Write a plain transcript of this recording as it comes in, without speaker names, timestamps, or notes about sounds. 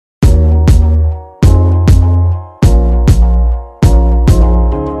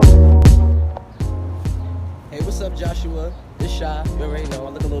Joshua. It's Shy. You already know.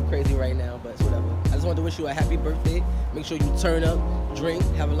 I look a little crazy right now, but it's whatever. I just wanted to wish you a happy birthday. Make sure you turn up, drink,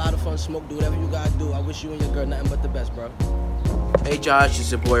 have a lot of fun, smoke, do whatever you gotta do. I wish you and your girl nothing but the best, bro. Hey Josh,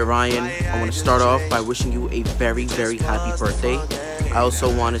 it's your boy Ryan. I want to start off by wishing you a very, very happy birthday. I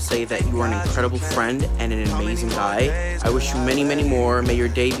also want to say that you are an incredible friend and an amazing guy. I wish you many, many more. May your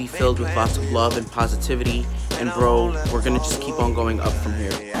day be filled with lots of love and positivity. And bro, we're gonna just keep on going up from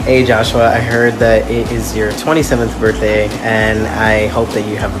here. Hey Joshua, I heard that it is your 27th birthday, and I hope that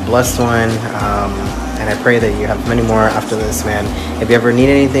you have a blessed one. And I pray that you have many more after this, man. If you ever need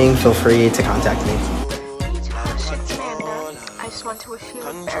anything, feel free to contact me. Hey Josh, it's Amanda. I just want to wish you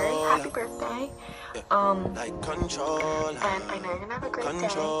a very happy birthday. And I know you're gonna have a great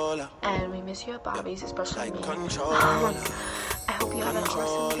day. And we miss you at Bobby's, especially me. I hope you have an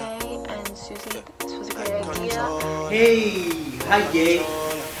awesome day. And Susie, this was a great idea. Hey, hi Jay.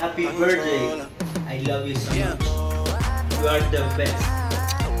 Happy birthday. I love you so much. You are the best.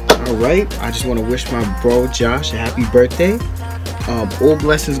 Alright, I just want to wish my bro Josh a happy birthday. All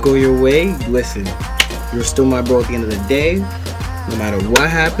blessings go your way. Listen, you're still my bro at the end of the day. No matter what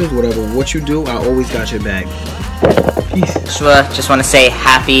happens, what you do, I always got your back. Peace. Just want to say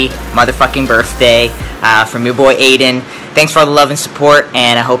happy motherfucking birthday from your boy Aiden. Thanks for all the love and support,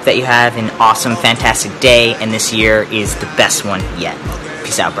 and I hope that you have an awesome, fantastic day, and this year is the best one yet.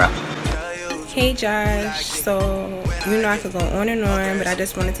 Peace out, bro. Hey Josh, so you know I could go on and on, but I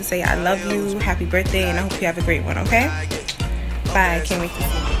just wanted to say I love you, happy birthday, and I hope you have a great one, okay? Bye, can't wait to see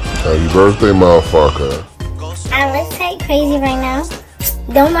you. Happy birthday, motherfucker. I look like crazy right now.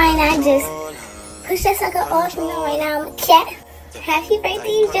 Don't mind, I just push that sucker off, you know, right now. I'm a cat. Happy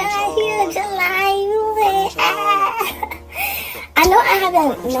birthday, July. I know I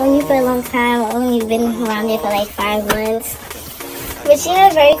haven't known you for a long time. I've only been around here for like 5 months. But you're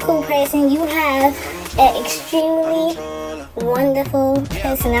a very cool person. You have an extremely wonderful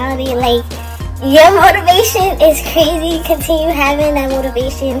personality. Like, your motivation is crazy. Continue having that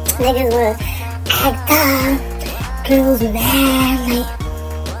motivation. Niggas will act up. Girls mad. Like,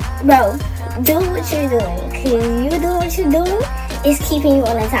 bro, do what you're doing. Cause you doing what you're doing is keeping you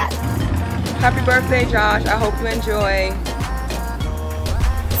on the top. Happy birthday, Josh. I hope you enjoy.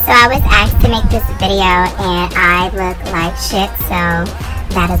 So I was asked to make this video and I look like shit, so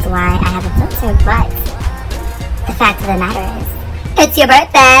that is why I have a filter, but the fact of the matter is, it's your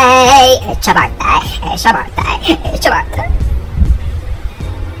birthday! It's your birthday! It's your birthday! It's your birthday!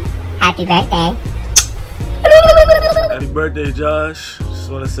 Happy birthday! Happy birthday, Josh. Just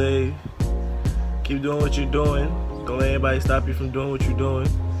want to say, keep doing what you're doing. Don't let anybody stop you from doing what you're doing.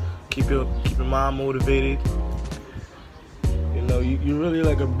 Keep your mom motivated. You know, you're really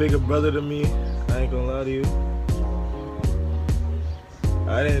like a bigger brother to me. I ain't gonna lie to you.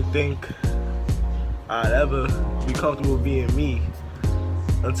 I didn't think I'd ever be comfortable being me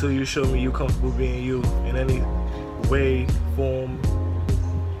until you showed me you comfortable being you in any way, form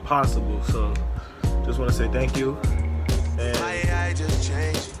possible. So, just want to say thank you and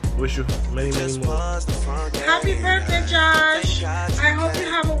wish you many, many more. Happy birthday, Josh. I hope you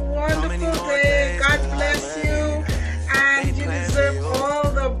have a wonderful day. God bless you. And you deserve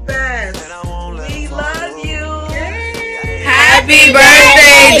all the best. We love you. Yay. Happy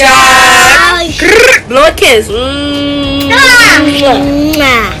birthday, Josh. Blow a kiss.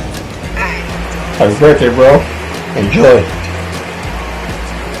 Happy birthday, bro. Enjoy.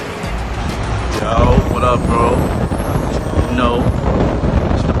 Yo, what up, bro? No.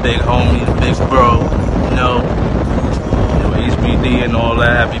 It's the big homie, the big bro. No. HBD and all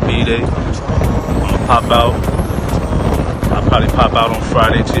that. Happy B-Day. I'm gonna pop out. I'll probably pop out on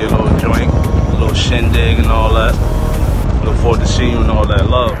Friday to your little joint, a little shindig and all that. Look forward to seeing you and all that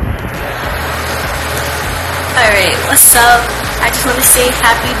love. Alright, what's up? I just want to say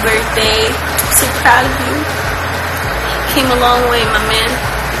happy birthday. I'm so proud of you. Came a long way, my man.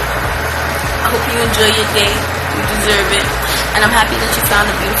 I hope you enjoy your day. You deserve it. And I'm happy that you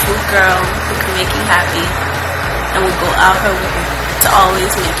found a beautiful girl who can make you happy and will go out her way to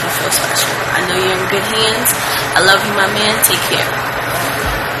always make you feel special. I know you're in good hands. I love you, my man. Take care.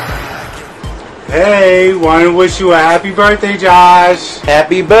 Hey, want to wish you a happy birthday, Josh.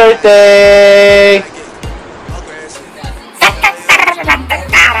 Happy birthday!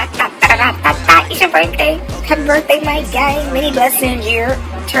 It's your birthday. Happy birthday, my guy. Many blessings. You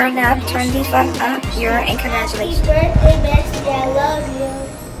turn these fun up. And congratulations. Happy birthday, Bessie. I love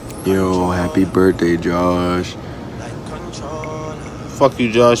you. Yo, happy birthday, Josh. Fuck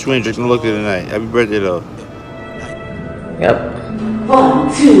you, Josh. You ain't drinking liquor tonight. Happy birthday, though. Yep. 1,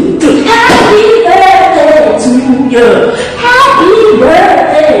 2, 3. Happy birthday to you. Happy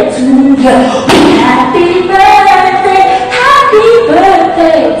birthday to you. Happy birthday.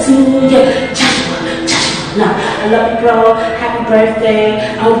 love you, bro. Happy birthday.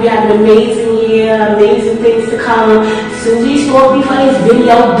 I hope you have an amazing year, amazing things to come. Cindy's gonna be for this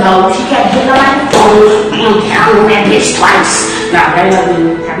video, though. She kept getting on my phone. I'm counting that bitch twice. Nah, I love you.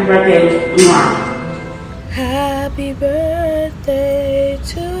 Happy birthday. Mwah. Happy birthday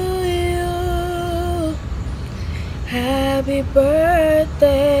to you. Happy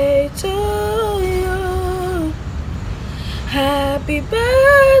birthday to you. Happy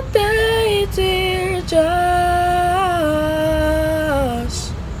birthday, dear Josh.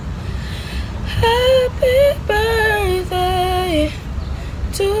 Happy birthday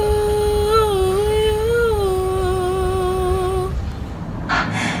to you.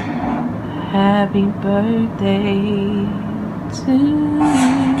 Happy birthday to you.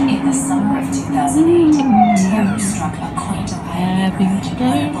 In the summer of 2008, terror struck a quaint Ohio neighborhood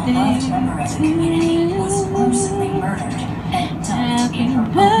where a beloved member of the community was gruesomely murdered and dumped in her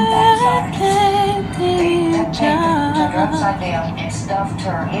own backyard. They turned her upside down and stuffed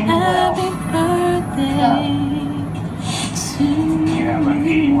her in the well. You have an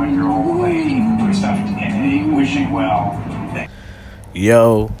 81-year-old lady who is stuffed in a wishing well.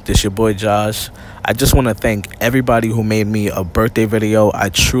 Yo, this your boy Josh. I just want to thank everybody who made me a birthday video. I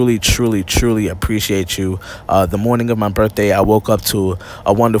truly, truly, truly appreciate you. The morning of my birthday, I woke up to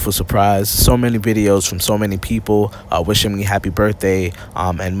a wonderful surprise. So many videos from so many people wishing me happy birthday,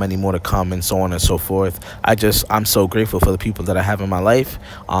 and many more to come, and so on and so forth. I'm so grateful for the people that I have in my life.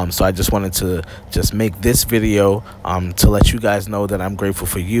 So I just wanted to just make this video to let you guys know that I'm grateful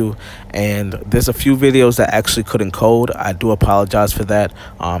for you. And there's a few videos that actually couldn't code. I do apologize for that.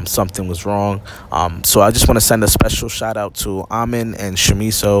 Something was wrong. So I just want to send a special shout out to Amin and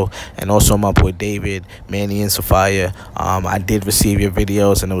Shamiso, and also my boy David, Manny, and Sophia. I did receive your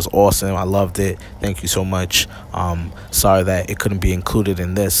videos and it was awesome. I loved it. Thank you so much. Sorry that it couldn't be included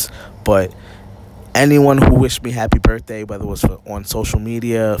in this, but anyone who wished me happy birthday, whether it was on social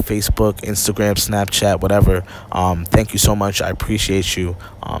media, Facebook, Instagram, Snapchat, whatever, thank you so much. I appreciate you,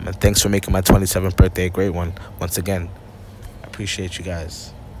 and thanks for making my 27th birthday a great one. Once again, I appreciate you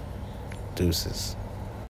guys. Deuces.